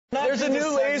There's a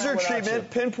new laser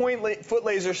treatment, pinpoint foot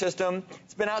laser system.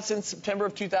 It's been out since September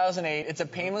of 2008. It's a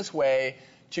painless way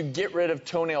to get rid of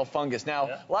toenail fungus. Now,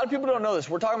 a lot of people don't know this.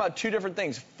 We're talking about two different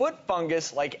things. Foot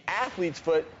fungus, like athlete's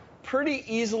foot, pretty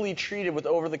easily treated with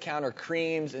over-the-counter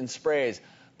creams and sprays.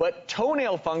 But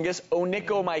toenail fungus,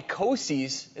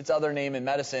 onychomycosis, its other name in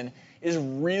medicine, is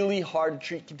really hard to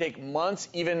treat. It can take months,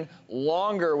 even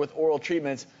longer with oral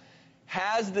treatments.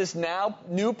 Has this now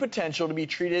new potential to be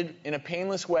treated in a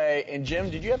painless way. And Jim,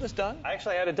 did you have this done? I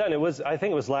actually had it done. I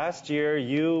think it was last year.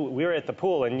 We were at the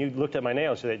pool and you looked at my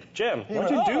nails. You said, Jim, why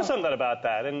don't you do something about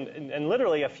that? And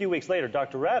literally a few weeks later,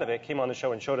 Dr. Radovic came on the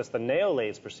show and showed us the nail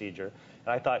lathe procedure.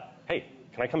 And I thought, hey,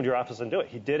 can I come to your office and do it?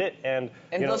 He did it, and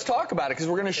let's talk about it, because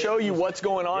we're going to show you what's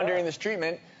going on during this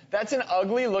treatment. That's an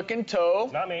ugly-looking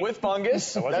toe with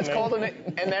fungus. That's called and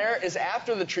there is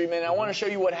after the treatment. I want to show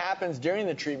you what happens during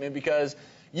the treatment, because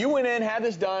you went in, had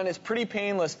this done. It's pretty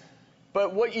painless.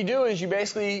 But what you do is you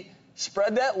basically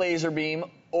spread that laser beam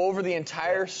over the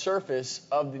entire surface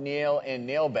of the nail and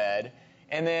nail bed,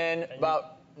 and then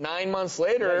about 9 months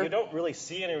later, you don't really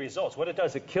see any results. What it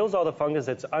does, it kills all the fungus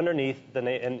that's underneath the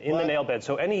the nail bed.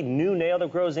 So any new nail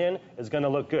that grows in is going to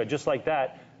look good, just like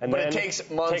that. But it takes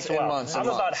months and months. I'm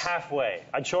about halfway.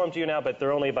 I'd show them to you now, but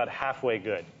they're only about halfway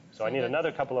good. So I need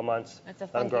another couple of months. That's a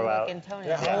funky looking toenail.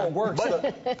 Yeah, how it works.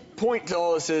 But point to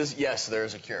all this is, yes,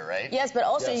 there's a cure, right? Yes, but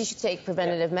also you should take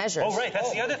preventative measures. Oh, right.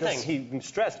 That's the other thing. He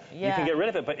stressed. You can get rid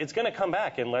of it, but it's going to come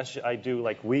back unless I do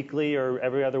like weekly or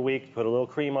every other week, put a little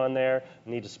cream on there. I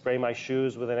need to spray my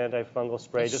shoes with an antifungal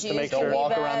spray just to make sure. Don't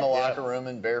walk around the locker room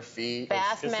in bare feet.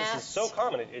 Bath mats. This is so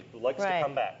common. It likes to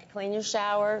come back. Clean your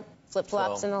shower.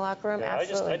 Flip-flops in the locker room,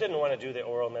 absolutely. I didn't want to do the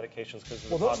oral medications because of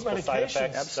the possible side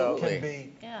effects.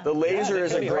 Absolutely. The laser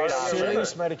is a great option.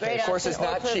 Of course, it's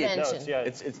not cheap. No,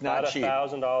 it's not cheap.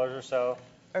 $1,000 or so.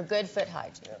 Or good foot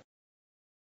hygiene.